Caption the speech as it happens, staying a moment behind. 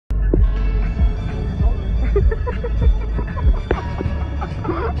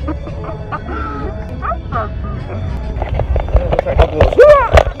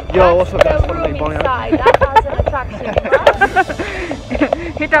Yo, what's up guys? Follow me, inside. That has an attraction,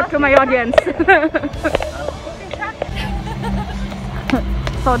 right? Hit up to my audience.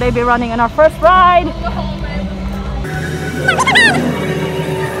 So they be running on our first ride.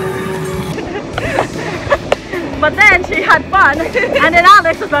 But then she had fun, and then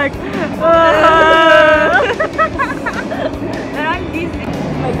Alex was like, and I'm dizzy.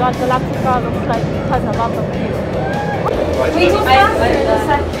 Oh my god, the Galactica looks like it has a lot of views. We go faster in a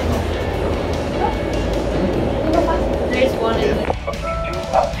second. There's one in there.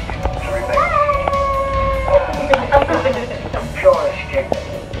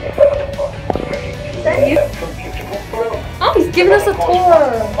 Oh, he's giving us a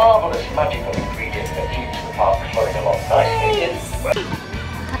tour. Marvelous magical ingredient that keeps the park flowing along nicely.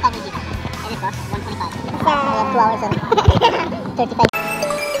 We have 2 hours and 35.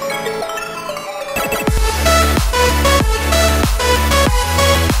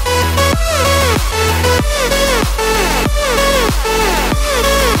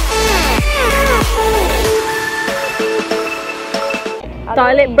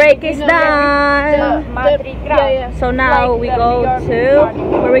 Toilet break is done. So now we go to,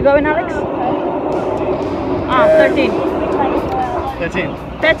 where are we going, Alex? 13. 13.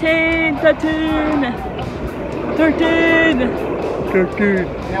 13. 13. 13. 13. You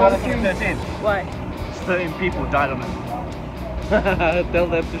know what 13? Why? 13 people died on it. Tell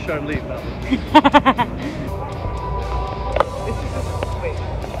them to Charlene.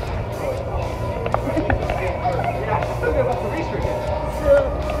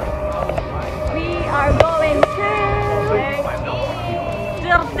 We are going to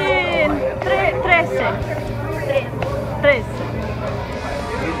 13. 13.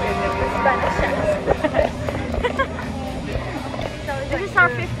 This is our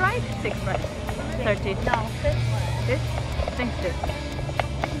 5th ride? 6th ride? 13. No, 5th. 5th? I think 5th.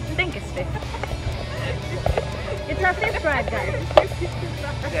 I think it's 5th. It's our 5th ride, guys.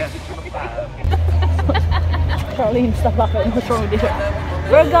 Charlene, stop laughing. What's wrong with you?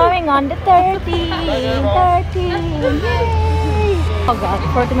 We're going on the 13. 13. Yay! Oh god,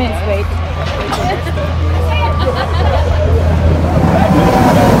 40 minutes wait.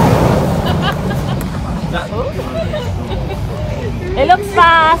 It looks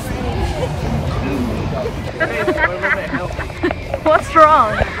fast. What's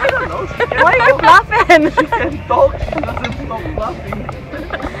wrong? I don't know. Why are you laughing? She can talk, she doesn't stop laughing.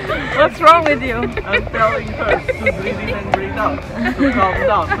 What's wrong with you? I'm telling her to breathe in and breathe out, to calm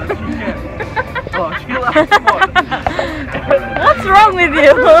down, but she can't. Oh, she laughs more. What's wrong with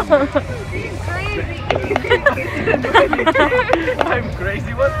you? He's crazy. I'm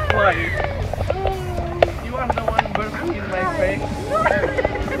crazy, what's life? You are the one burping in my face.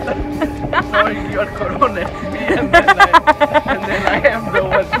 Knowing your corona is me, and then I am the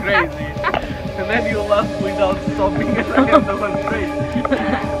one crazy. And then you laugh without stopping, and I am the one crazy.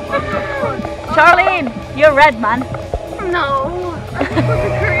 Charlene, you're red, man. No.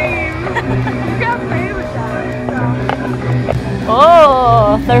 Cream. You can't play with that.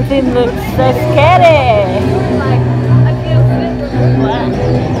 Oh, 13 looks so scary. Like, I feel fit.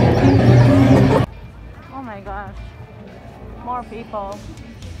 Oh my gosh, more people.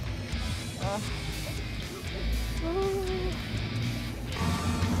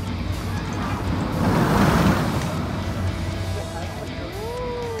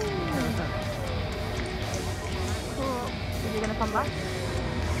 Is he gonna come back?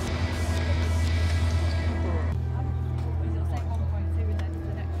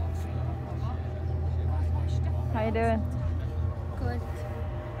 How you doing? Good.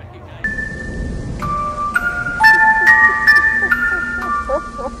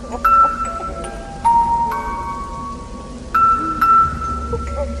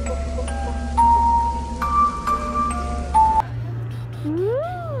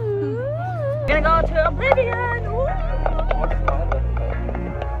 Gonna go to Oblivion! Woo!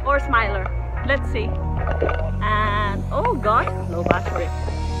 Or Smiler. Let's see. And oh god, low battery.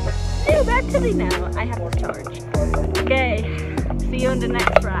 New battery now. I have to charge. Okay. See you on the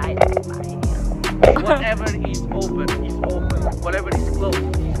next ride. Bye. Whatever is open is open. Whatever is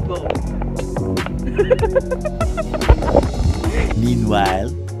closed is closed. Meanwhile,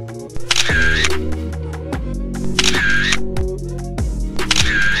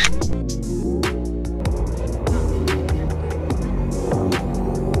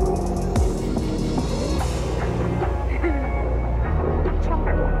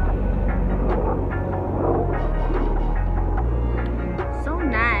 so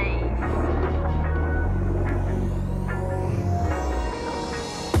nice.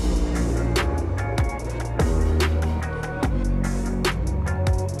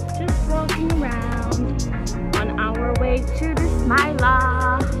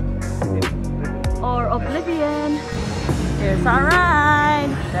 Blah or Oblivion. Here's our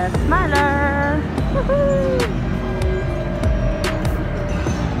ride, the Smiler. Woohoo!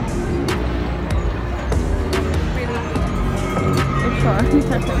 Which one?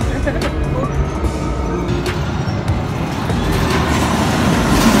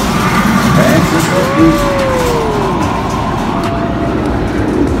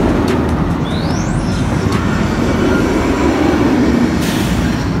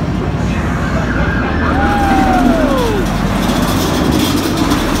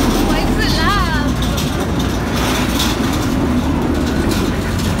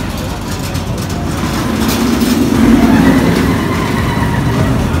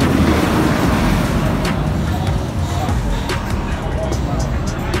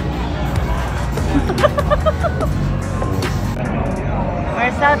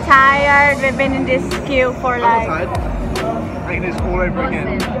 We're so tired. We've been in this queue for like... Taking this all over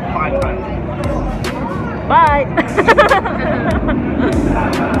again 5 times. Bye!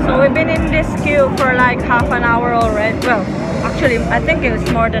 So we've been in this queue for like half an hour already. Well, actually I think it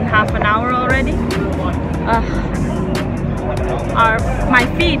was more than half an hour already. My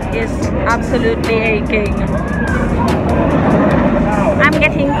feet is absolutely aching. I'm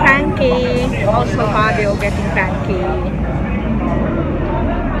getting cranky. Also Fabio getting cranky.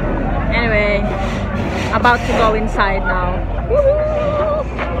 Anyway, about to go inside now.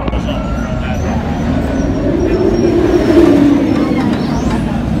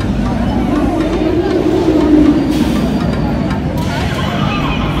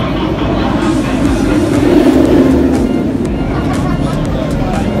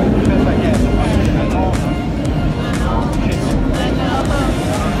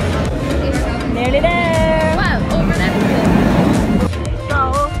 Nearly there. Wow, over there. So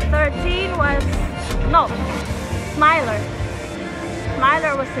 13 was no Smiler.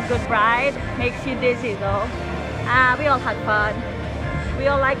 Smiler was a good ride. Makes you dizzy though. We all had fun. We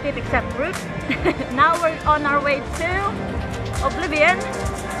all liked it except Root. Now we're on our way to Oblivion,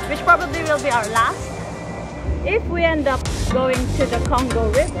 which probably will be our last. If we end up going to the Congo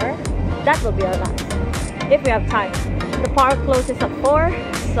River, that will be our last. If we have time. The park closes at 4,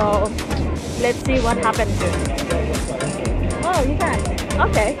 so let's see what happens. Oh, you can.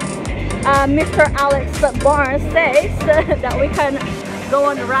 Okay. Mr. Alex Barnes says that we can go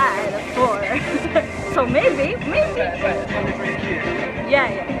on a ride at 4. So maybe. Yeah.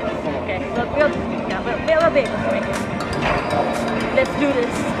 Okay. We'll be able to make it. Let's do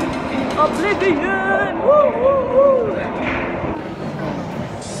this. Oblivion! Woo, woo, woo.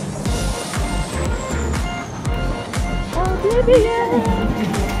 Oblivion!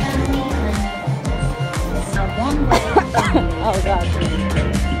 Oh god.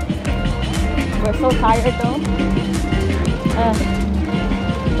 We're so tired though.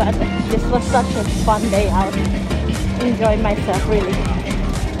 But this was such a fun day out. Enjoyed myself really.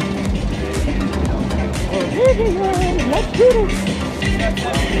 Let's do this.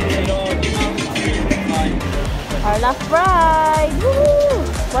 Our last ride. Woo!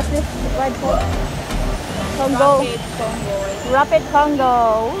 What's this ride called? Congo. Rapid Congo.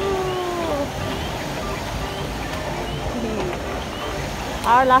 Woo!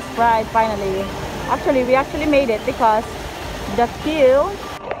 Our last ride finally. Actually, we actually made it because the queue.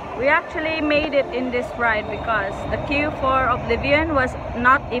 We actually made it in this ride because the queue for Oblivion was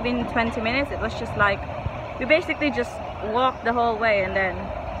not even 20 minutes. It was just like we basically just walked the whole way and then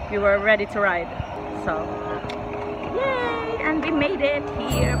we were ready to ride. So, yay! And we made it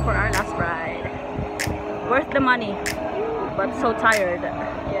here for our last ride. Worth the money, but so tired.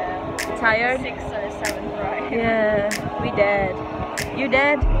 Yeah. Tired? 6th or 7th ride. Yeah, we dead. You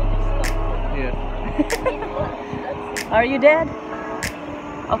dead? Yeah. Are you dead?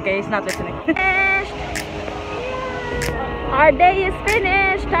 Okay, he's not listening. Finished! Our day is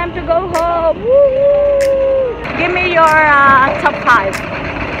finished. Time to go home. Woo! Give me your top 5.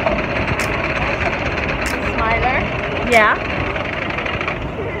 Smiler. Yeah.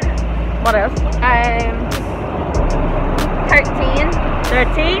 What else? 13.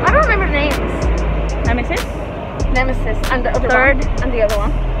 13. I don't remember names. Nemesis. Nemesis and the other Third. one. And the other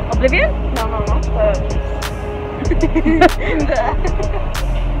one. Oblivion. No.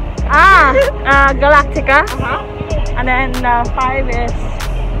 Galactica. And then 5 is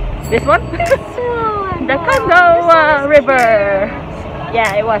this one. The Congo River.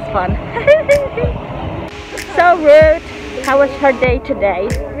 Yeah, it was fun. So Ruth, how was her day today?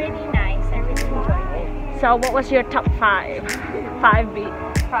 Really nice. I really enjoyed it. So what was your top 5? 5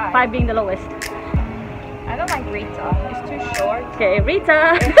 being the lowest. I don't like Rita. It's too short. Okay,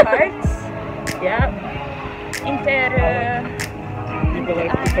 Rita. It hurts. Yeah. but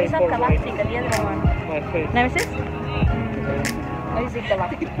like the It's same not force like Galactica, the other one. my face. Nemesis? Or is it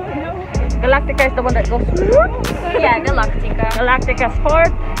Galactica? Galactica is the one that goes. Yeah, Galactica. Galactica's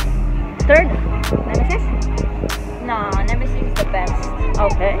fourth. Third? Nemesis? No, Nemesis is the best.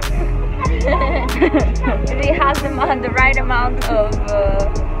 Okay. It has the right amount of...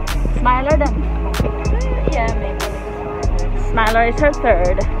 Smiler then. yeah, maybe. Smiler is her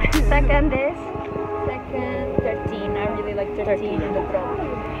third. Second is? Second, 13. I really like 13 in the pro.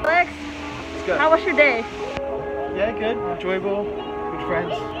 Alex, It's good. how was your day? Yeah, good. Enjoyable. Good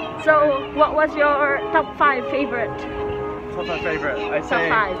friends. So, what was your top 5 favorite? What's my favourite? I'd Top say...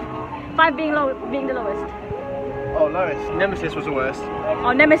 5. 5 being the lowest. Oh, Lois. Nemesis was the worst.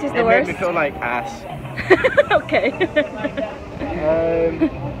 Oh, Nemesis the It worst. made me feel like ass. Okay. Um,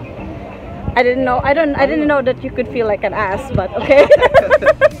 I didn't know that you could feel like an ass, but okay.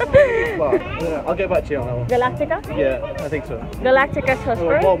 well, yeah, I'll get back to you on that one. Galactica? Yeah, I think so. Galactica's her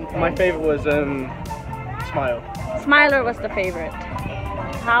first. Well, my favourite was Smile. Smiler was the favorite.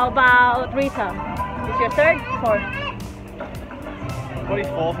 How about Rita? Is your third? Fourth? Probably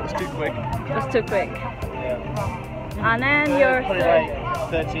fourth. It was too quick. It was too quick. Yeah. And then your Probably third.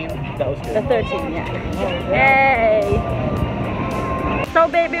 like 13. That was good. The 13, yeah. Yay! So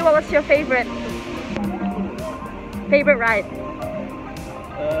baby, what was your favorite ride?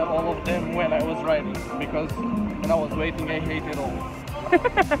 All of them when I was riding, because when I was waiting I hated all.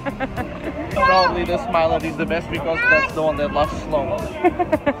 Probably the Smiler is the best because that's the one that lasts long.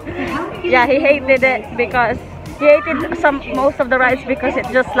 Yeah, he hated it because he hated most of the rides because it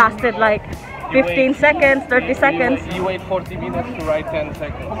just lasted like 15 seconds, 30 seconds. You wait 40 minutes to ride 10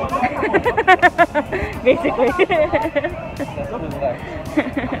 seconds. Basically. That's good, right?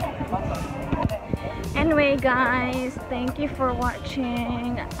 Anyway guys, thank you for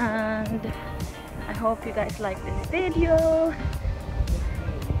watching and I hope you guys like this video.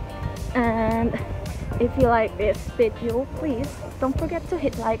 And if you like this video, please don't forget to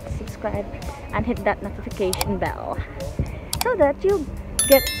hit like, subscribe and hit that notification bell so that you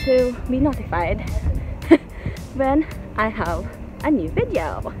get to be notified when I have a new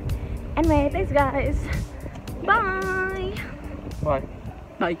video. Anyway, thanks guys. Bye. Bye.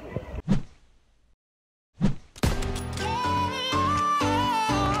 Bye.